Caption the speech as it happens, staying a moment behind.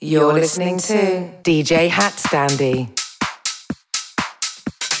You're listening to DJ HatStandy.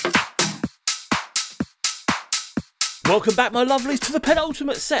 Welcome back, my lovelies, to the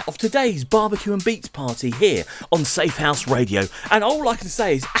penultimate set of today's barbecue and beats party here on Safe House Radio. And all I can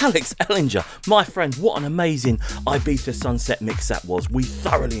say is, Alex Ellinger, my friend, what an amazing Ibiza Sunset mix that was. We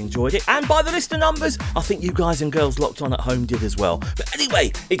thoroughly enjoyed it. And by the listener numbers, I think you guys and girls locked on at home did as well. But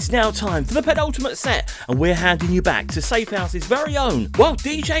anyway, it's now time for the penultimate set, and we're handing you back to Safe House's very own, well,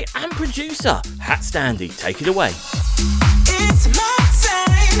 DJ and producer, HatStandy. Take it away. It's my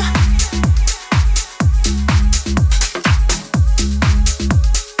time.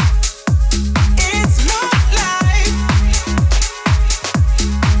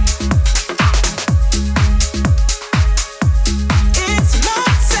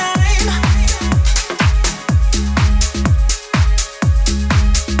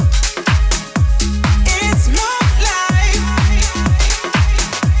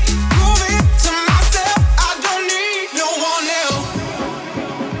 No one else.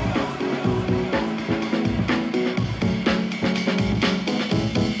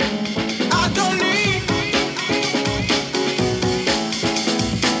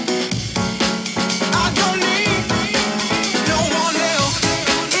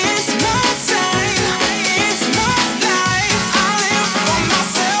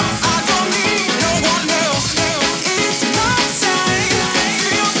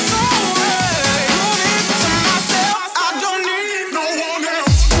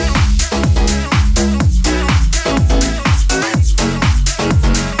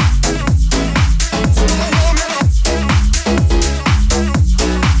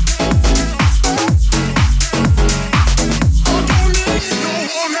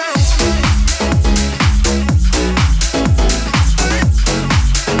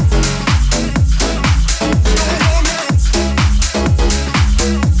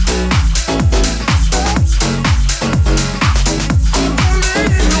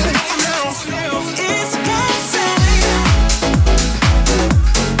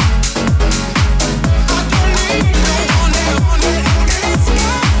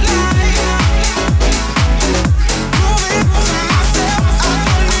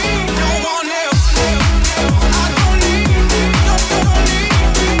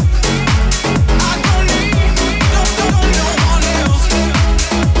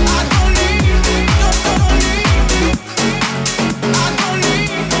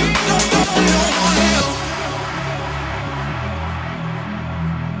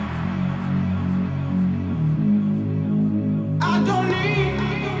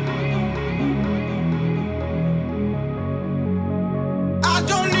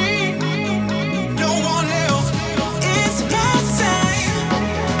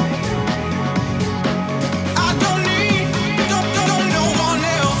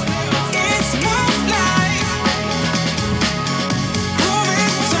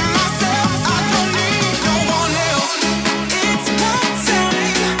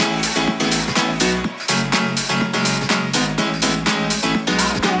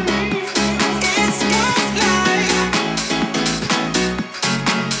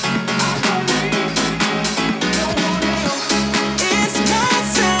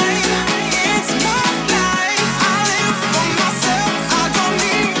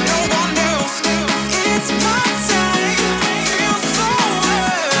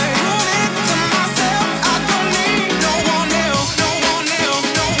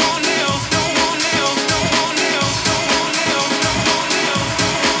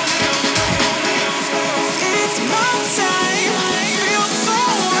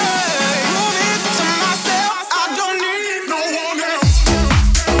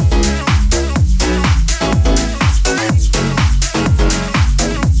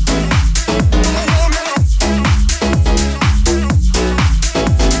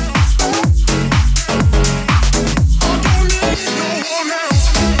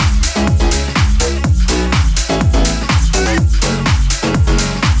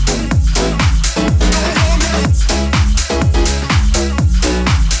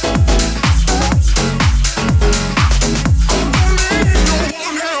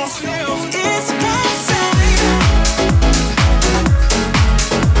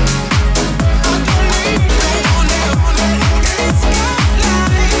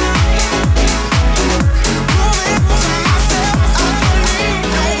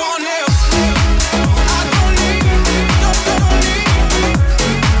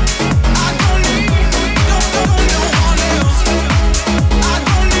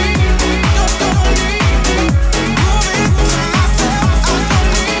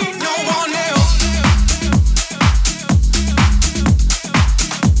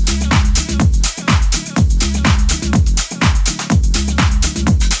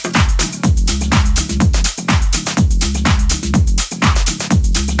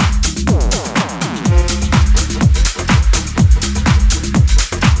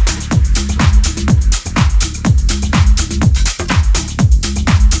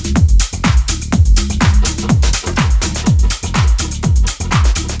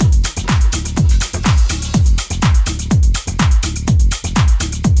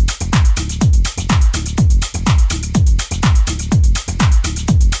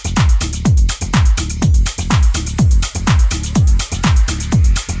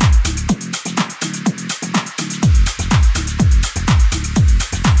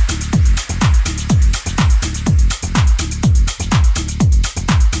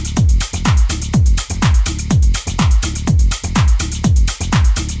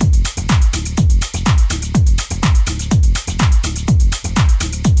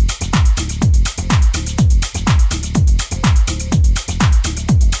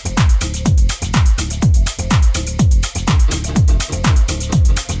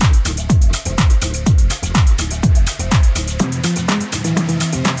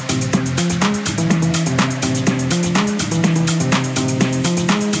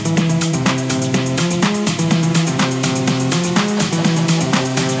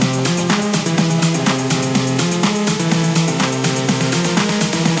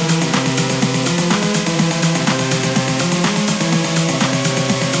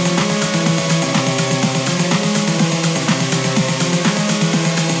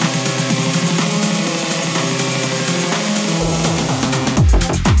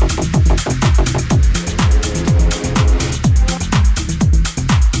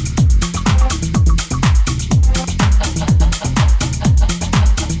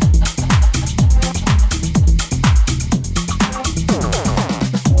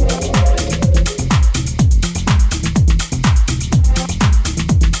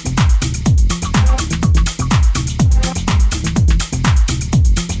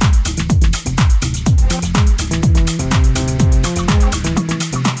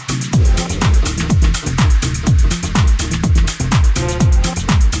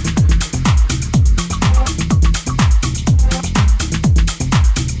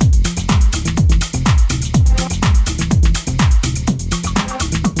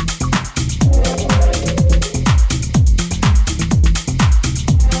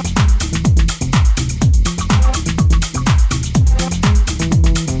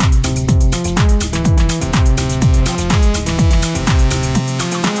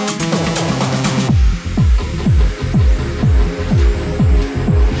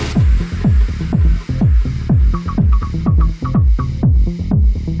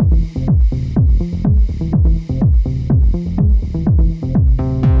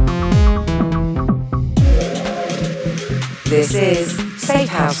 This is Safe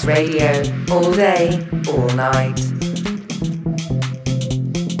House Radio, all day, all night.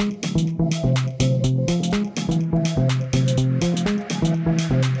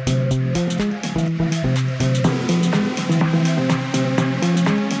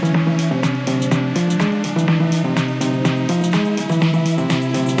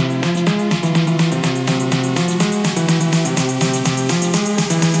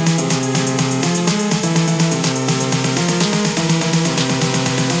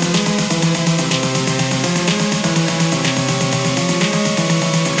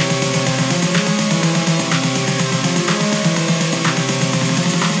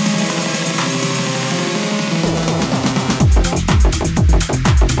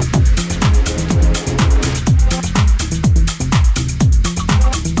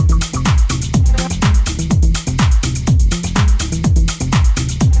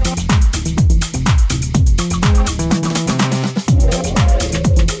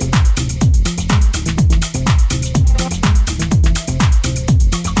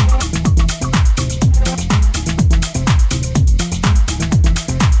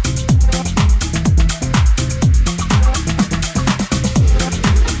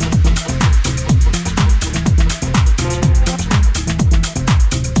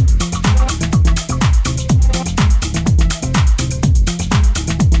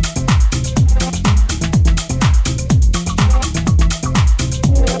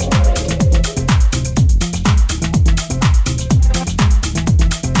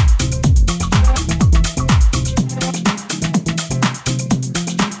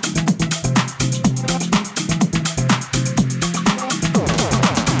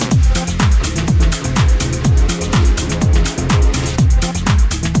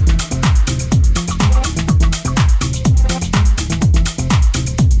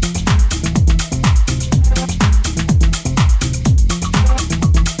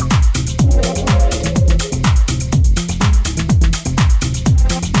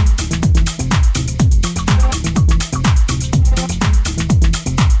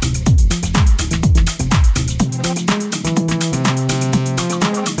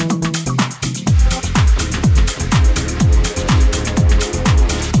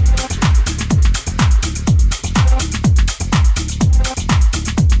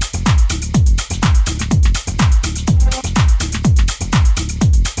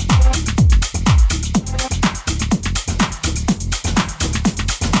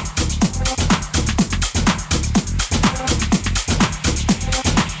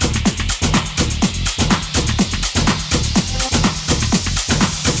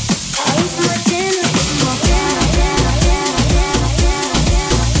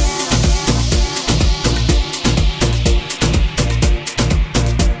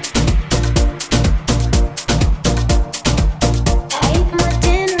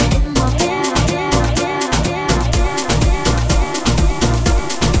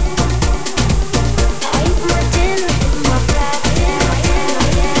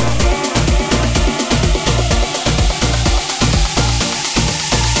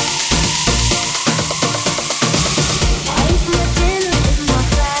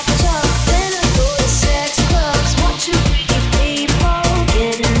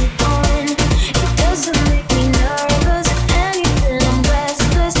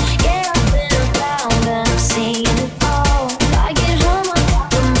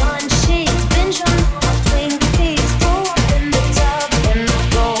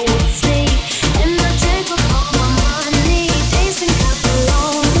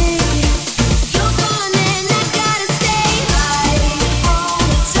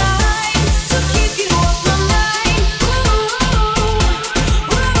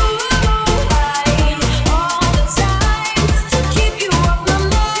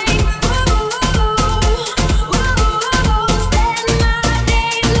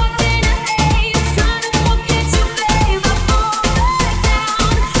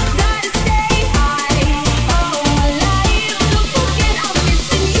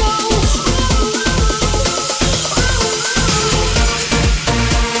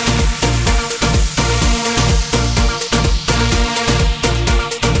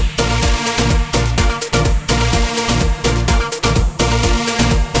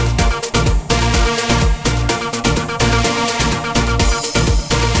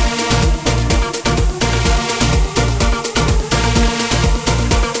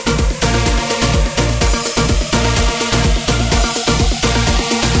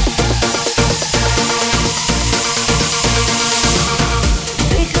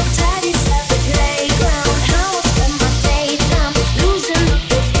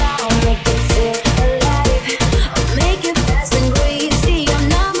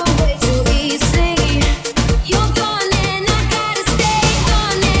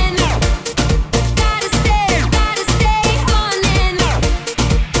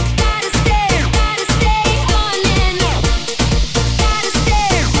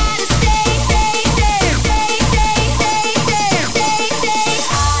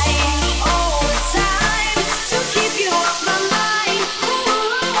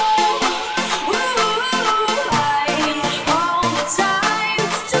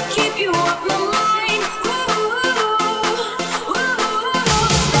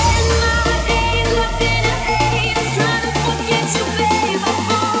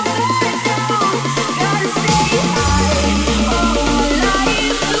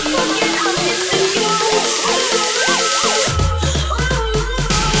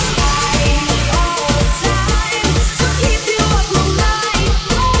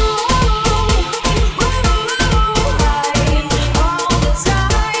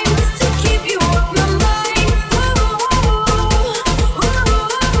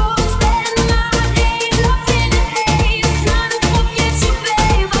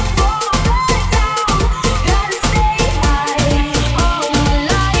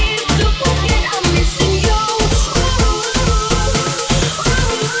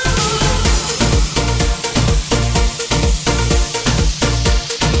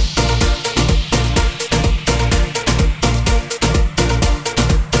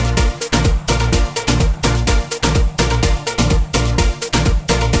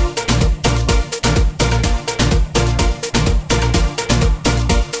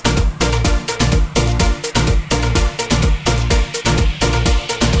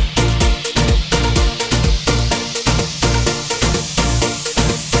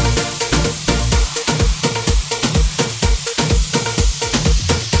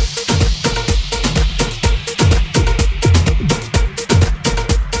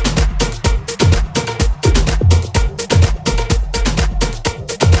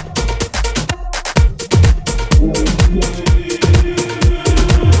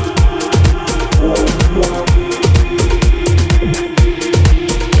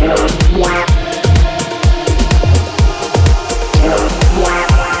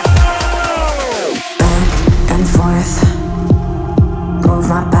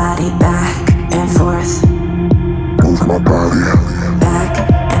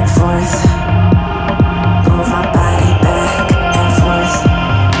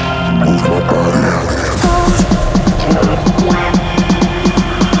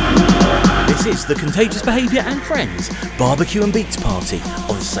 This is the Contagious Behaviour and Friends Barbecue and Beats Party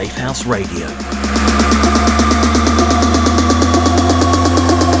on Safe House Radio.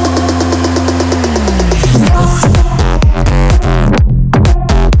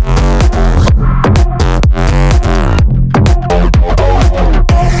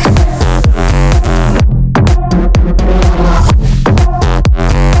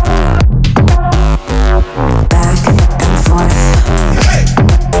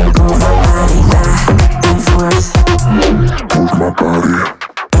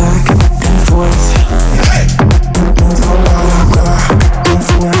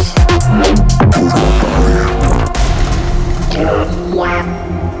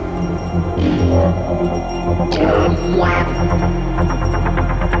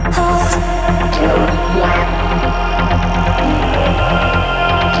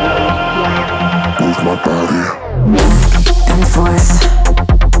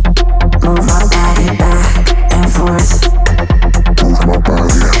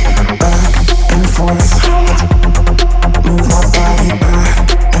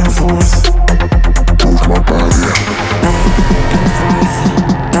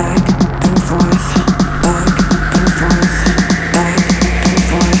 Back and forth.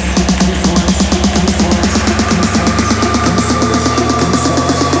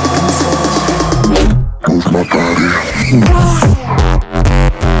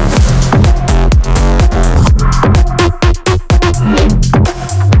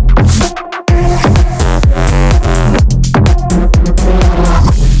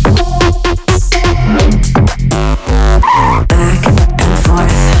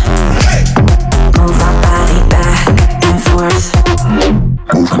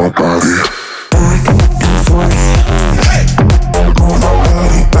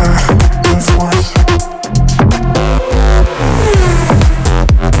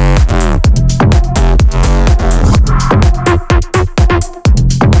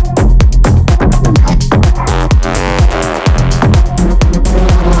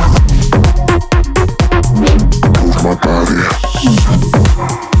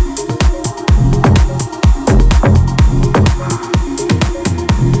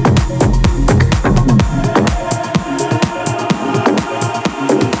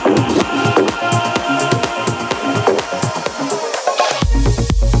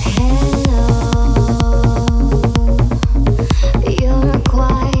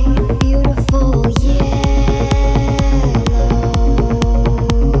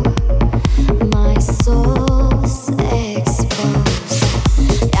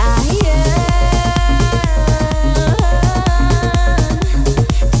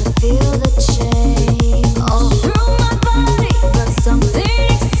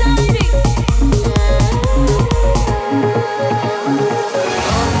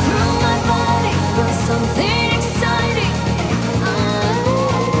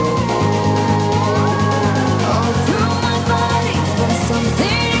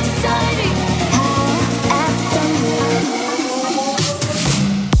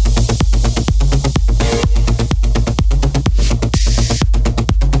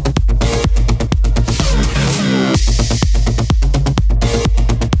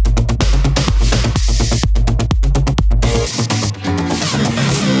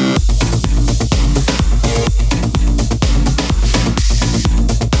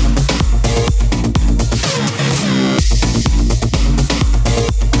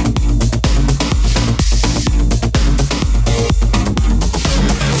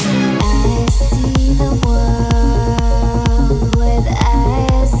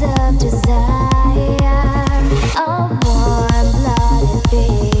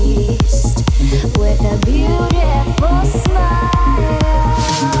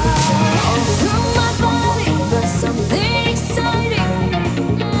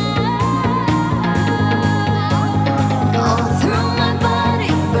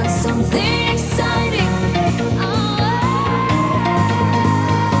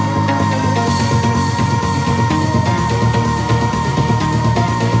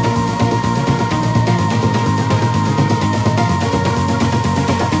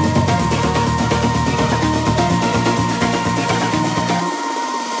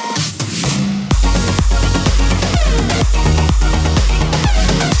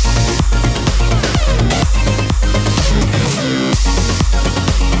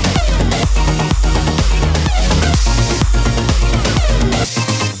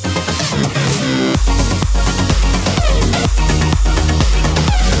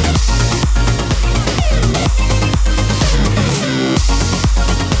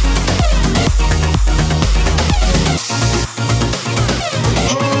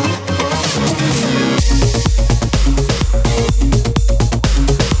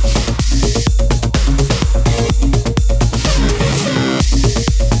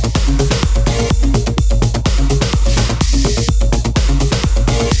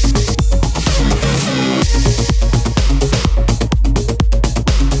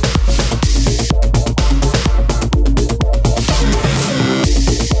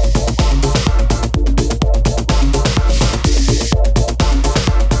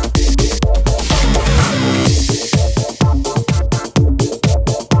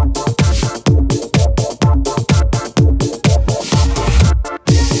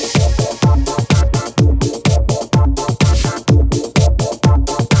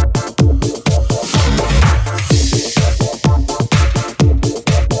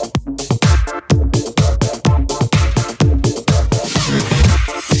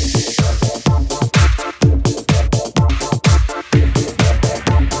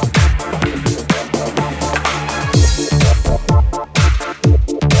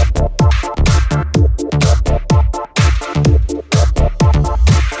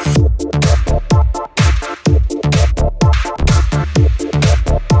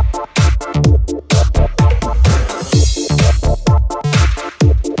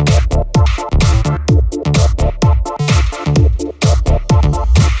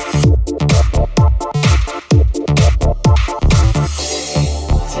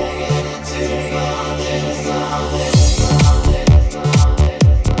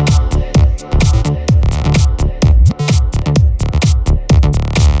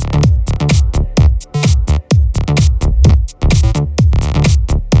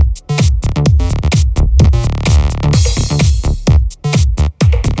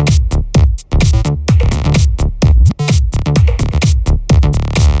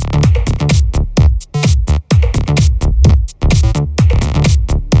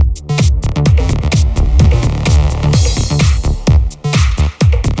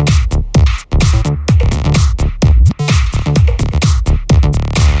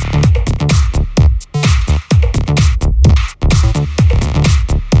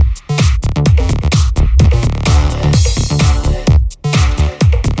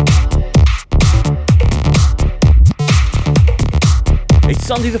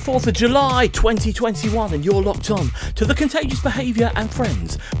 Sunday the 4th of July 2021 and you're locked on to the Contagious Behaviour and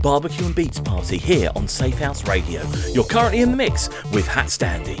Friends Barbecue and Beats Party here on Safe House Radio. You're currently in the mix with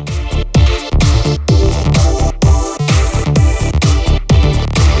HatStandy.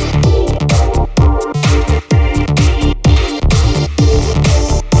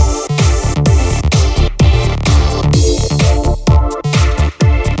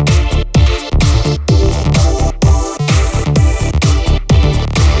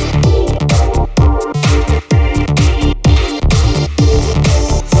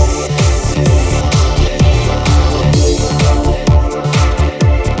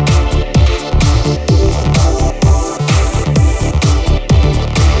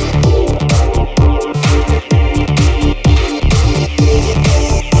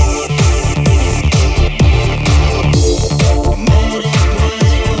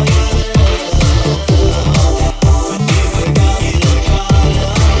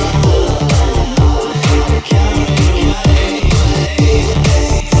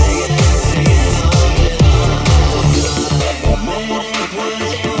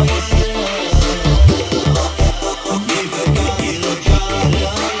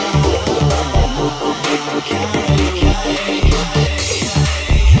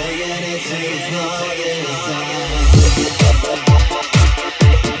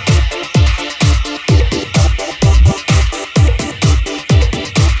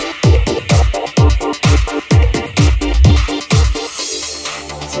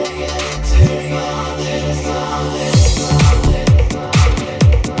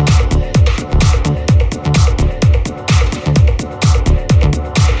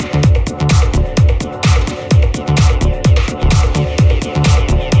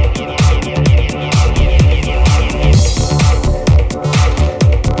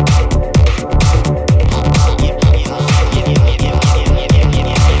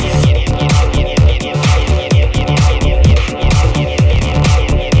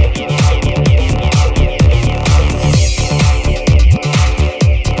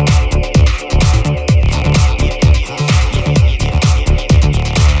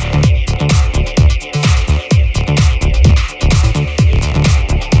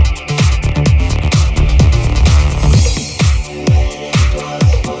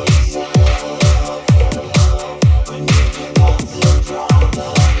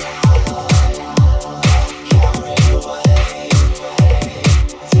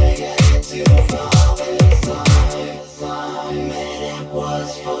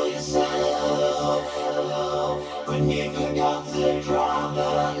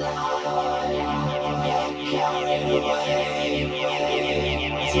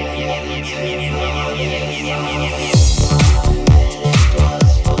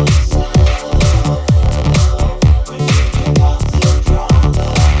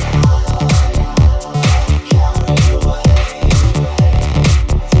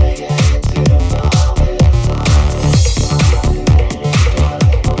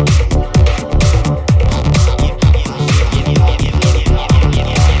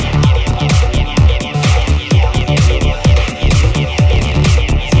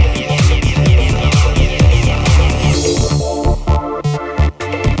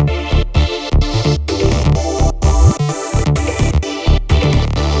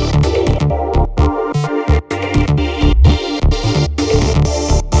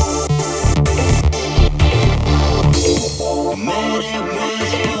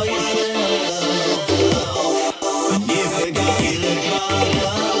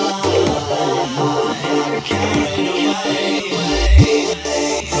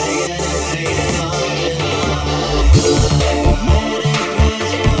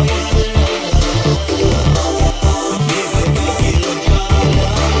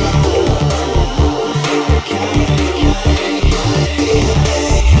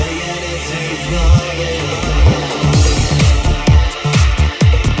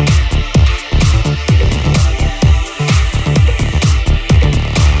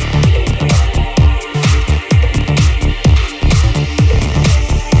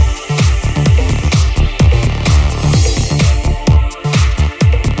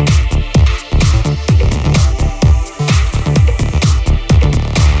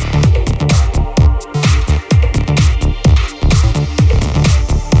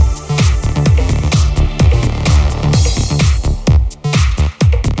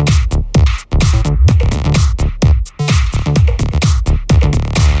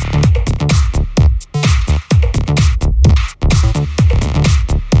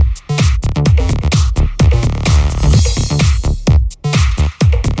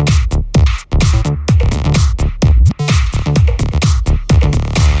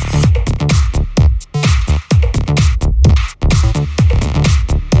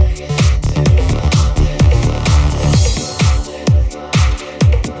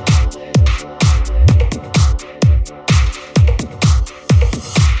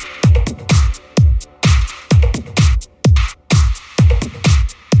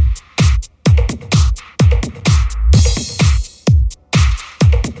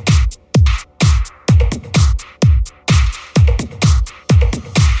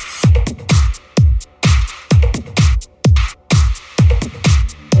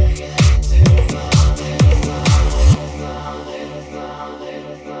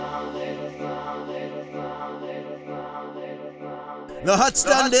 No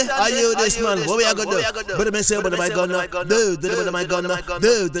HatStandy, are you this man? What we are gonna do? But I say, but my gun, do the my gun, do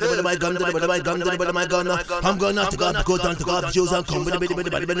the my gun, do the my gun, do the my gun. I'm gonna have to go down to God, shoes and come with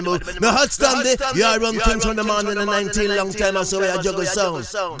the mood. No HatStandy, you are run things from the man in the 19 long time or so we are juggle sound.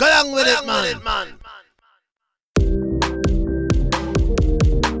 Go along with it, man.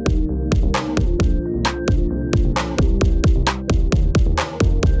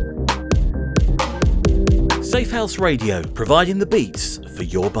 Safe House Radio, providing the beats for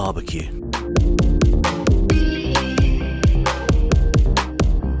your barbecue.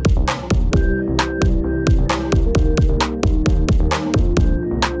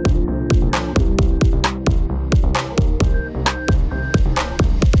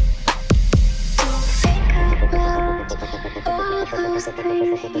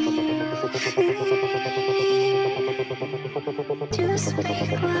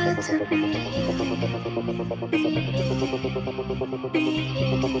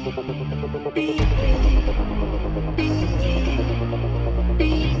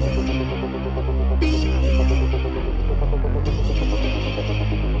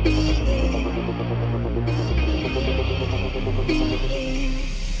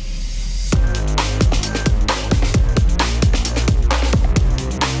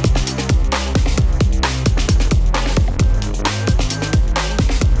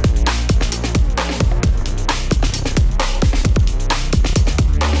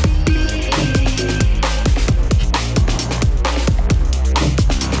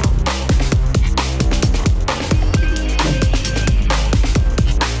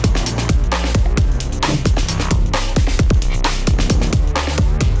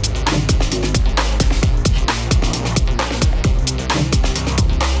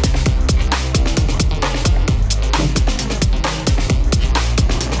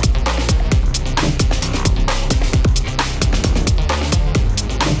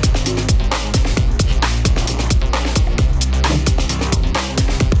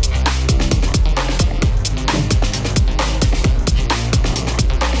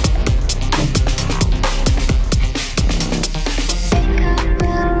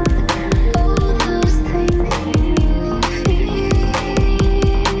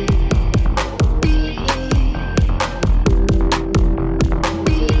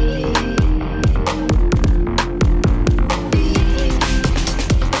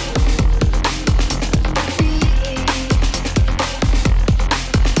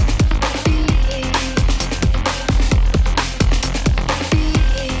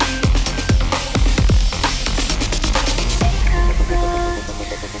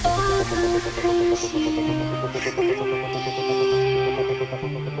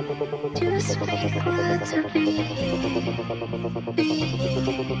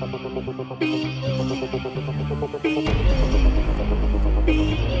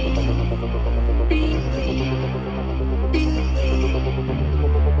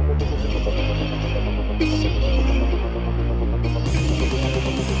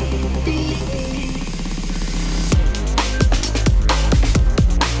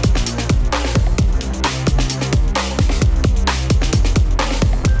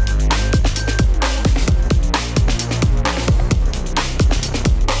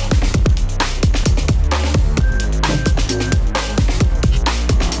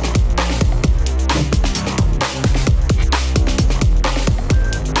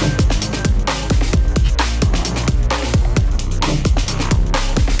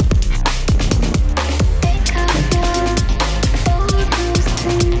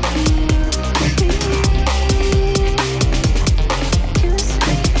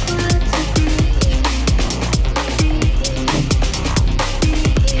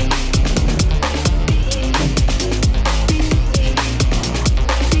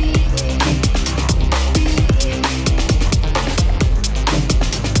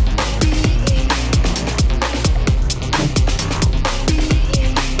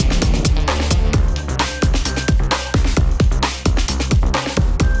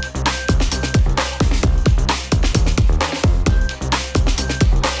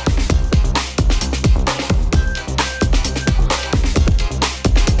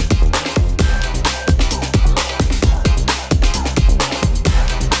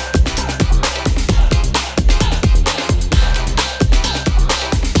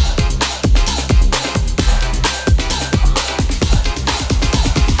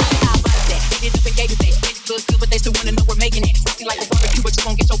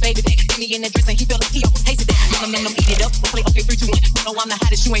 in that dress and he felt like he almost tasted that. No, eat it up. We'll play okay, 3, 2, 1. You know I'm the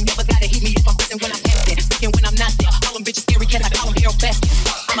hottest. You ain't never gotta hit me if I'm pressing when I'm absent. Speaking when I'm not there. All them bitches scary cats. I call them hero bastards.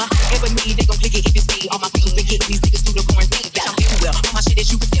 I'm a hot ebony. They gon' click it if it's me. All my people been getting these niggas through the quarantine. Bitch, I'm very well.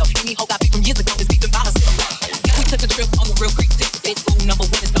 as you can tell. Any hoe got beat from years ago is beefing by herself. Yeah, we took a trip on the real creek tip. Bitch, rule number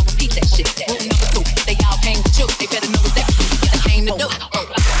 1 is don't repeat that shit. Rule number 2, they all came with you. They better know it's that. Yeah, they came to do.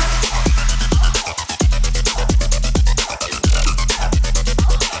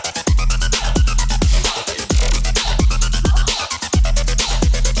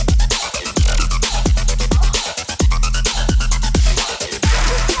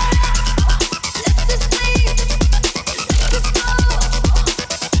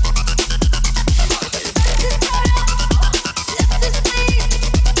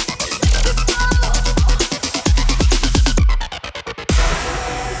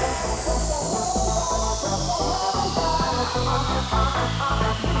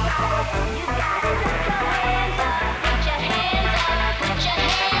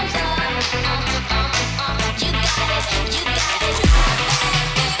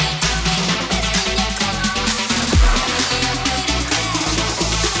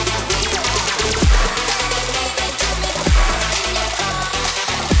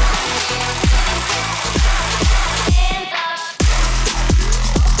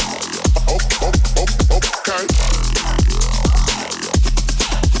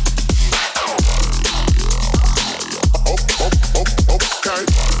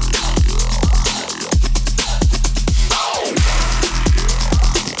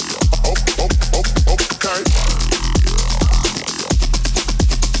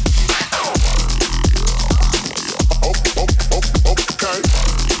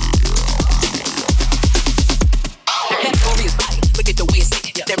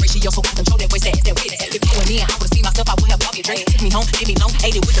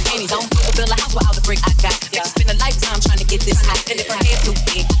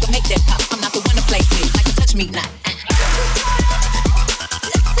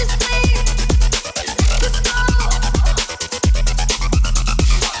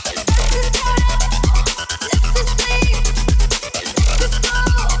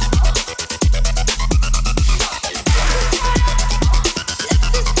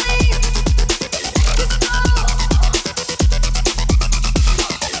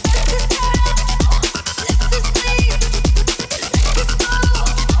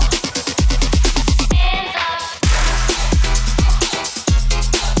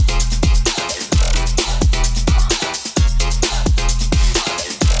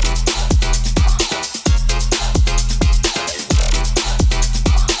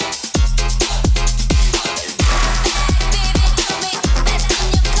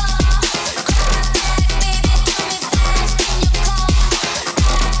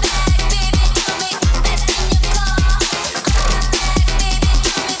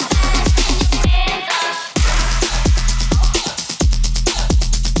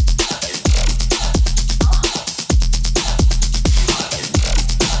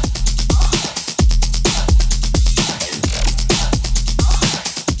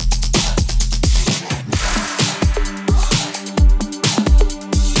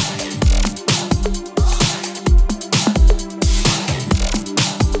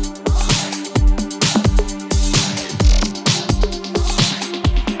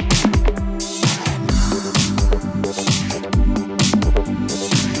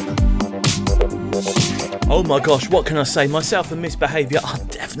 Oh my gosh, what can I say? Myself and Misbehaviour are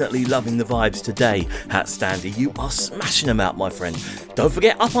definitely loving the vibes today. HatStandy, you are smashing them out, my friend. Don't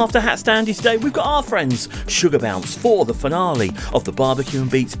forget, up after HatStandy today, we've got our friends Sugar Bounce for the finale of the Barbecue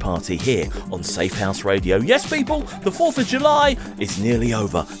and Beats party here on Safe House Radio. Yes, people, the 4th of July is nearly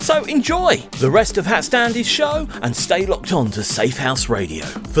over, so enjoy the rest of HatStandy's show and stay locked on to Safe House Radio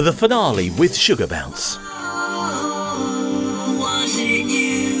for the finale with Sugar Bounce. Was it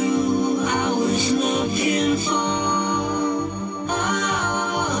you I was looking for?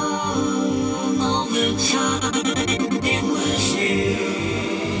 All the time it was you.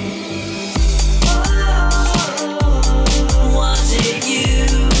 Was it you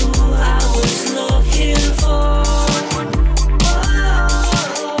I was looking for?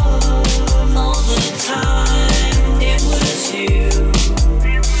 All the time it was you.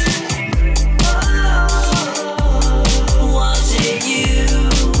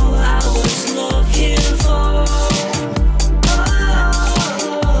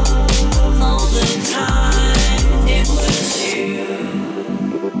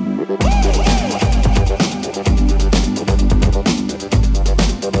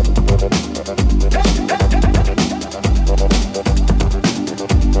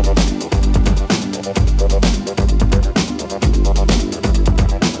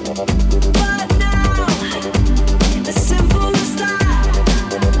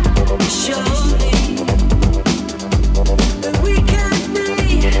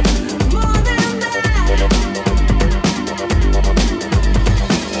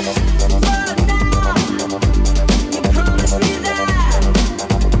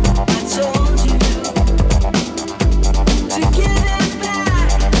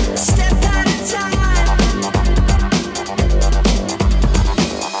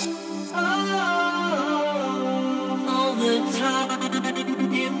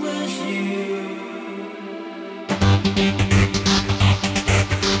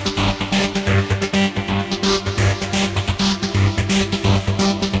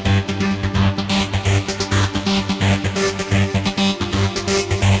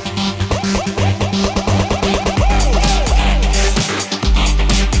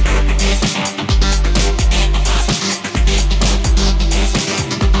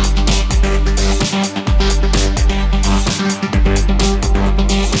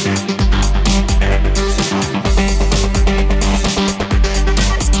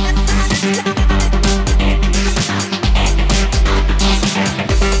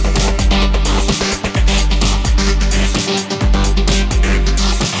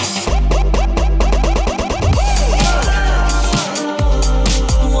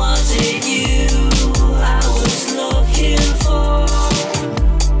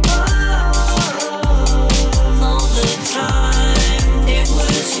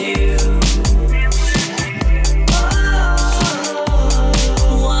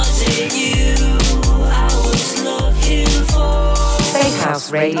 House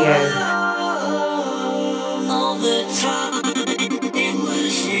Radio. All the time it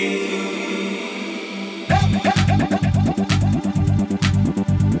was you.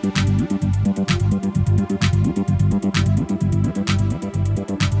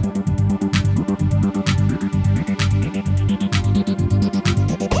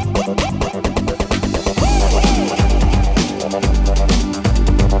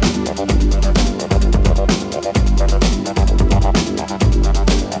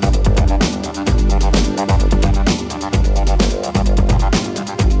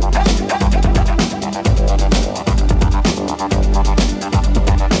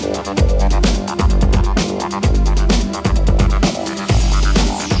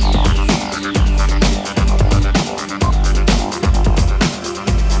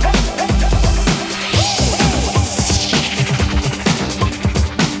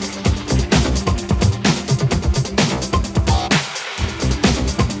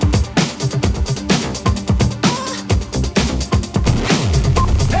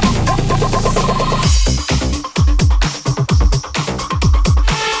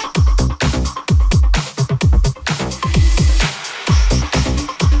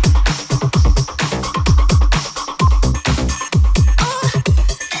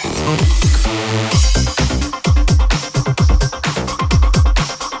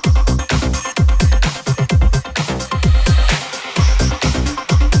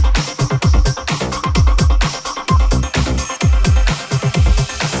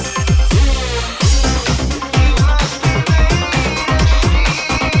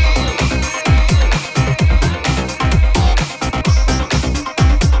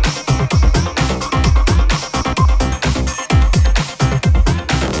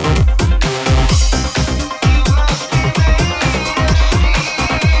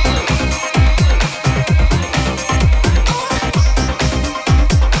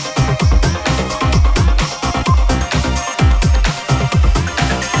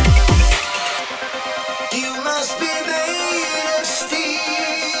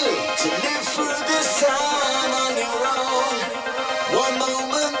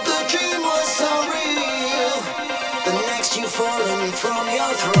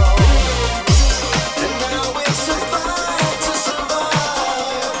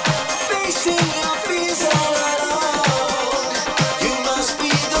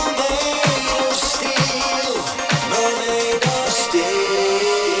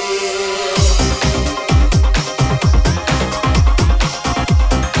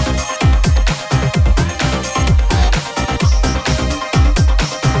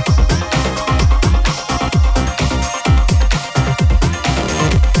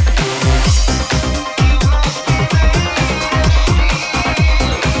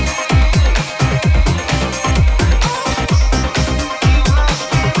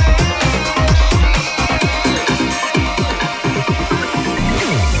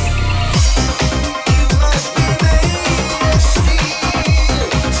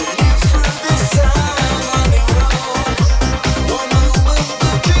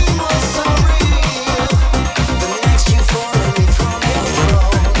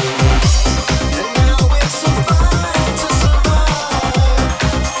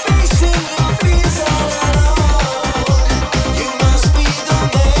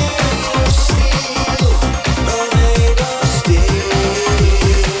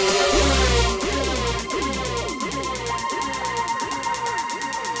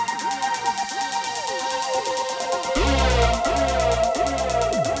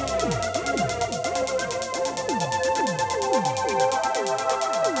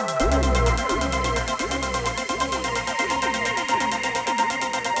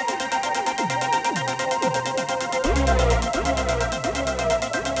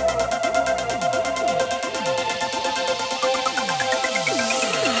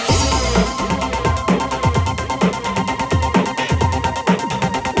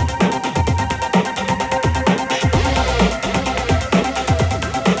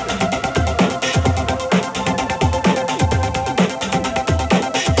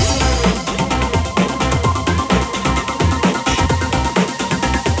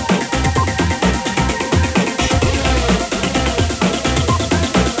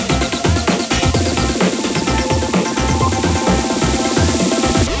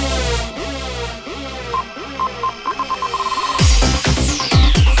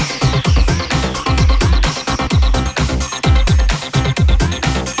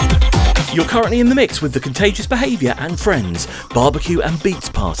 You're currently in the mix with the Contagious Behaviour and Friends Barbecue and Beats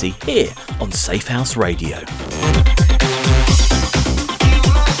Party here on Safe House Radio.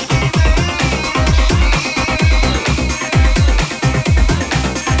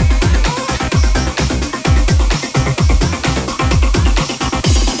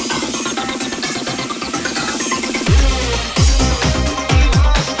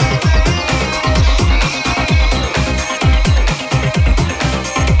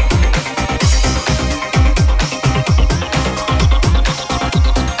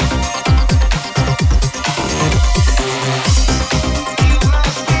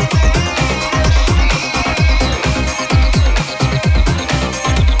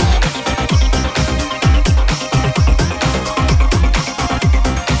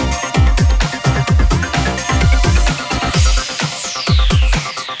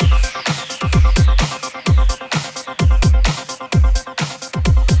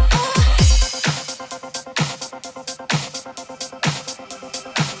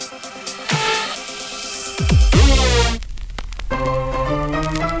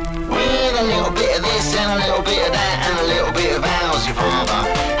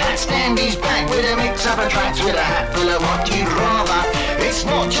 HatStandy's back with a mix up of tracks with a hat full of what you'd rather. It's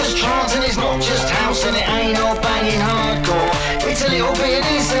not just trance and it's not just house and it ain't all banging hardcore. It's a little bit of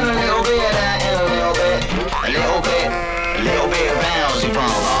this and a little bit of that and a little bit of bounce if I'm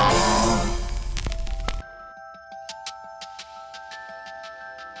wrong.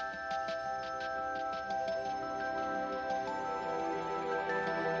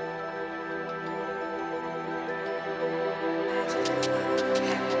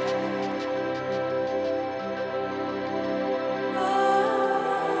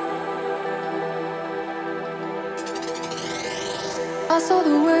 I saw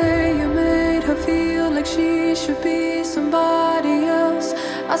the way you made her feel like she should be somebody else.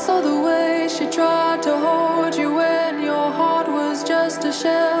 I saw the way she tried to hold you when your heart was just a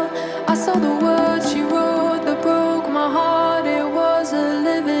shell. I saw the words she wrote that broke my heart. It was a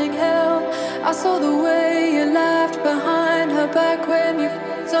living hell. I saw the way you laughed behind her back when you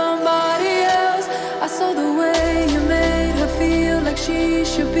somebody else. I saw the way you made her feel like she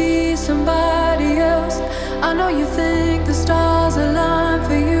should be somebody else. I know you think the stars align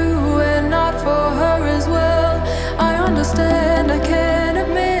for you and not for her as well. I understand, I can't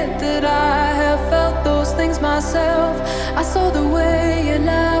admit that I have felt those things myself. I saw the way you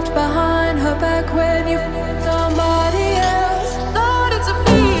laughed behind her back when you somebody else. Lord, it's a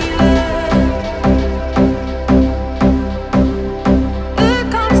feeling.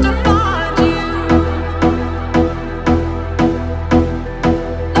 It comes to find you.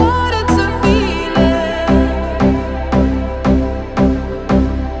 Lord, it's a feeling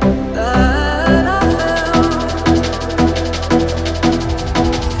that I felt.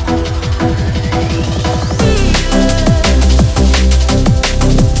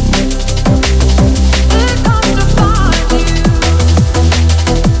 It comes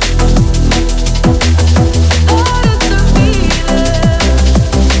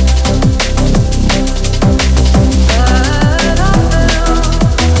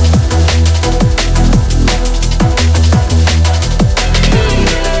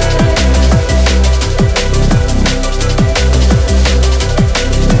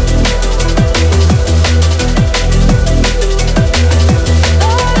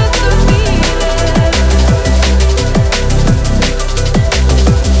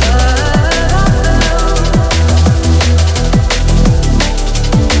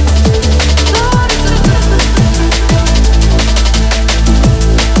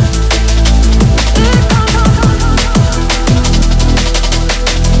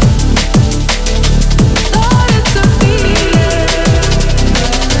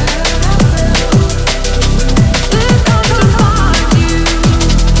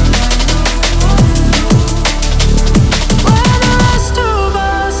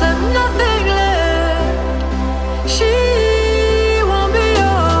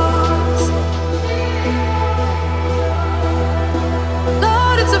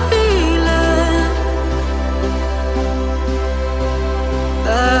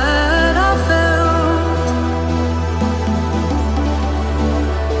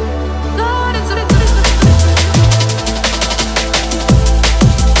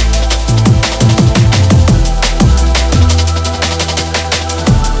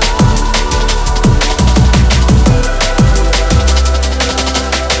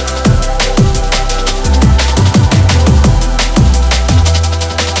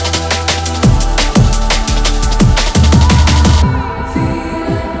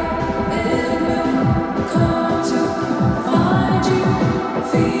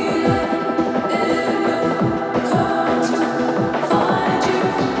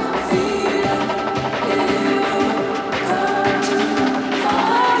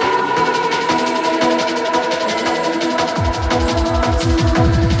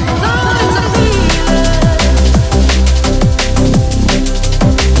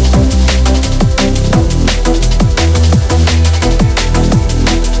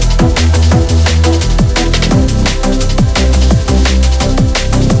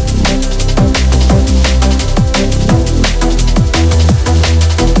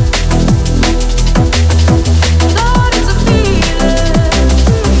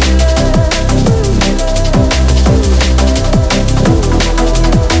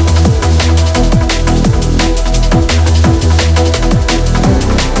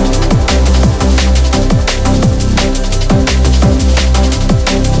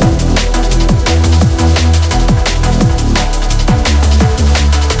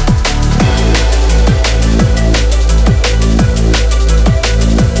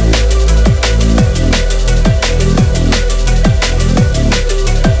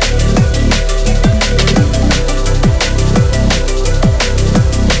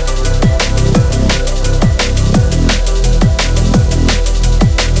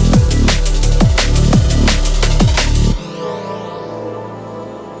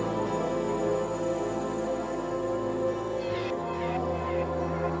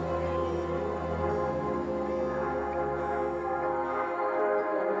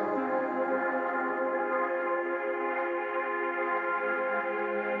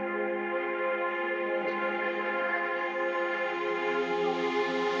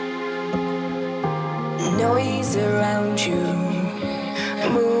noise around you,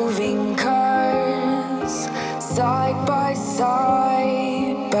 moving cars, side by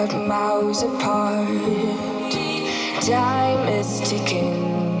side, but miles apart. Time is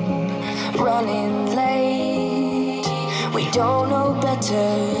ticking, running late. We don't know better,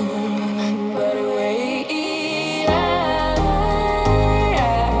 but wait.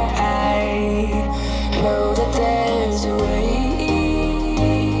 I know that there's a way.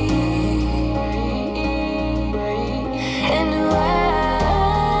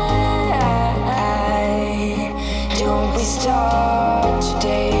 Start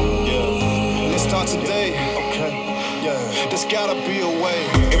today. Let's start today. Okay. Yeah. There's gotta be a way.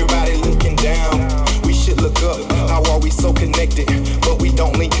 Everybody looking down. We should look up. How are we so connected, but we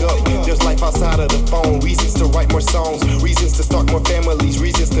don't link up? There's life outside of the phone. Reasons to write more songs. Reasons to start more families.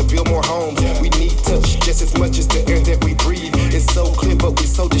 Reasons to build more homes. We need touch just as much as the air that we breathe. It's so clear, but we're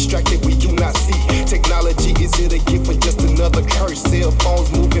so distracted we do not see. Technology, is it a gift or just another curse? Cell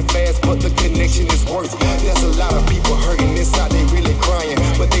phones moving fast, but the connection is worse. There's a lot of people hurting inside, they really crying,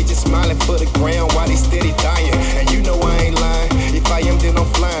 but they just smiling for the ground while they steady dying. And you know I ain't lying. If I am, then I'm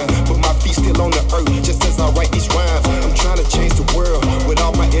flying, but my feet still on the earth just as I write these rhymes. I'm trying to change the world with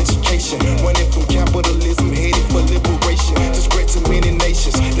all my education, running from capitalism, headed for liberation, to spread to many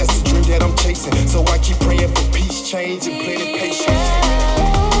nations. That's the dream that I'm chasing, so I keep praying for peace, change, and plenty patience.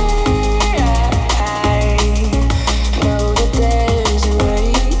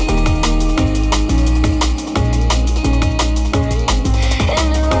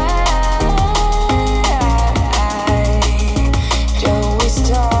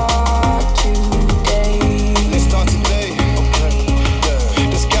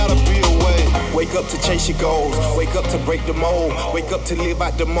 Wake up to chase your goals, wake up to break the mold, wake up to live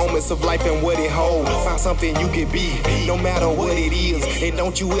out the moments of life and what it holds. Find something you can be, no matter what it is, and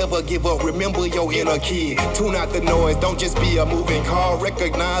don't you ever give up, remember your inner kid. Tune out the noise, don't just be a moving car.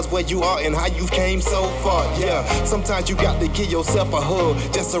 Recognize where you are and how you came so far. Yeah, sometimes you got to give yourself a hug,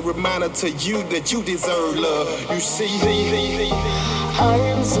 just a reminder to you that you deserve love. You see,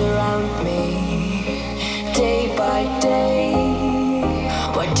 arms around me, day by day.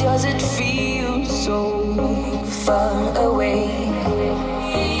 Why does it feel so far away?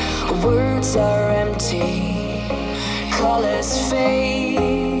 Words are empty, colors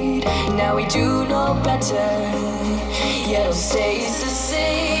fade. Now we do know better, yet it stays the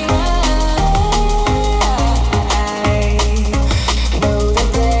same.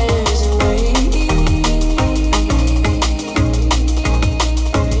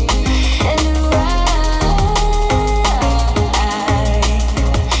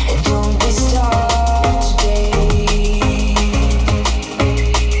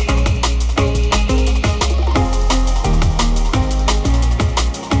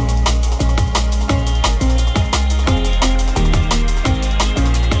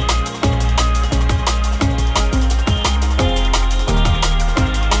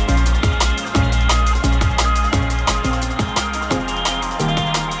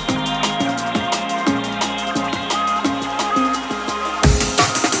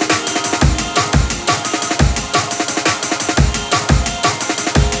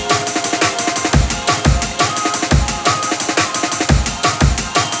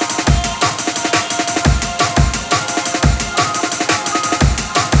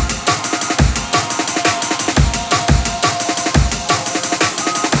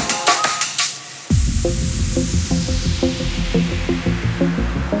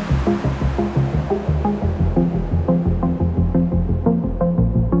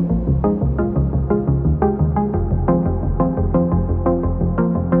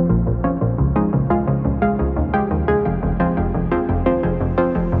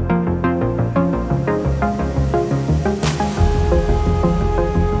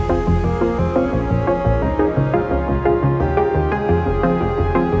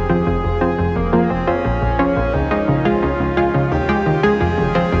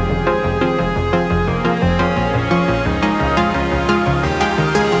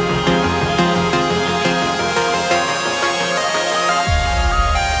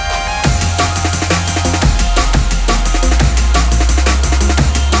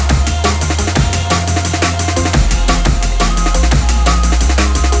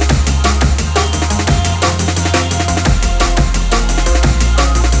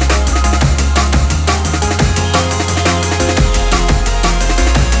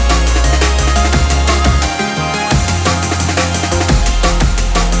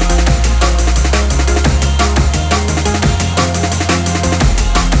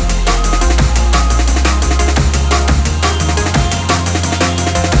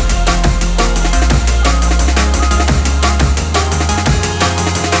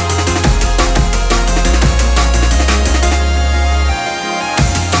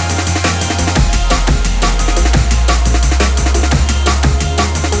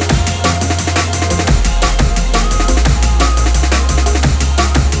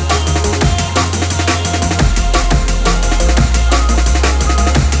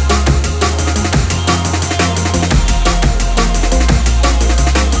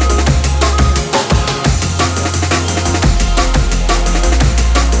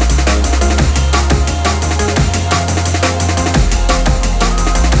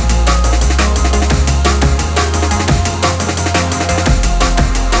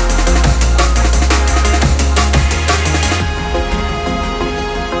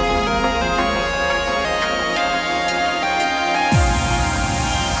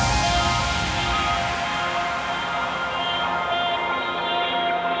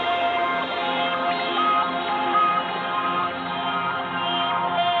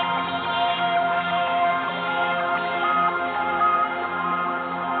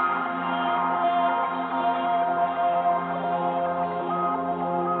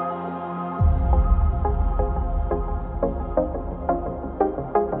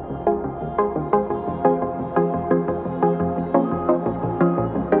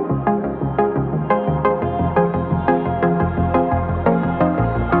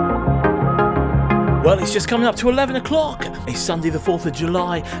 Well, it's just coming up to 11 o'clock. It's Sunday the 4th of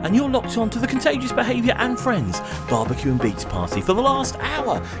July and you're locked on to the Contagious Behaviour and Friends Barbecue and Beats Party. For the last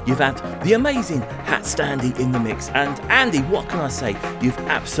hour, you've had the amazing HatStandy in the mix. And Andy, what can I say? You've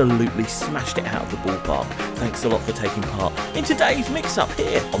absolutely smashed it out of the ballpark. Thanks a lot for taking part in today's mix-up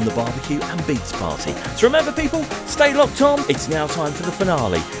here on the Barbecue and Beats Party. So remember, people, stay locked on. It's now time for the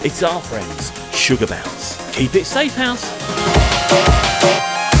finale. It's our friends, Sugar Bounce. Keep it safe, house.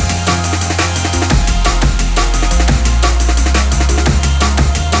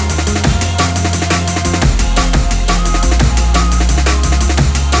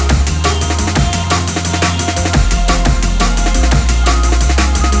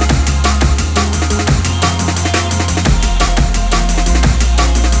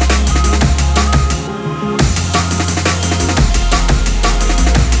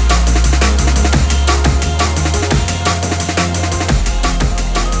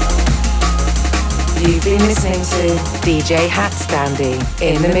 You've been listening to DJ HatStandy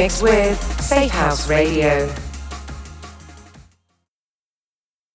in the mix with Safe House Radio.